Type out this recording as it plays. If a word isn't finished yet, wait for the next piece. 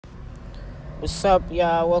What's up,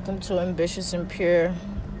 y'all? Welcome to Ambitious and Pure.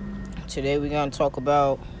 Today we're gonna talk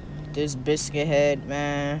about this biscuit head,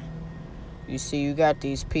 man. You see, you got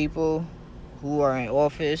these people who are in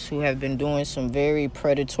office who have been doing some very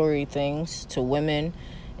predatory things to women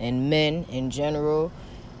and men in general.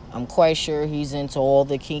 I'm quite sure he's into all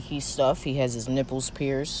the kinky stuff. He has his nipples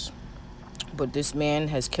pierced. But this man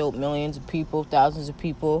has killed millions of people, thousands of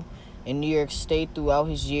people in New York State throughout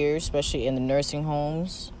his years, especially in the nursing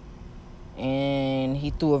homes. And he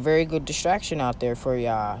threw a very good distraction out there for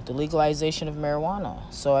y'all, the legalization of marijuana.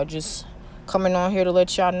 So I just coming on here to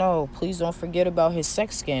let y'all know, please don't forget about his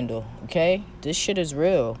sex scandal, okay? This shit is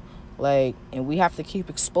real. And we have to keep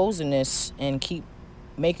exposing this and keep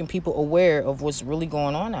making people aware of what's really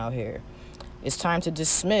going on out here. It's time to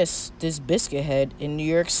dismiss this biscuit head in New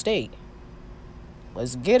York State.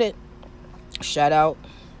 Let's get it. Shout out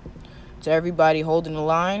to everybody holding the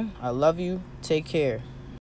line. I love you. Take care.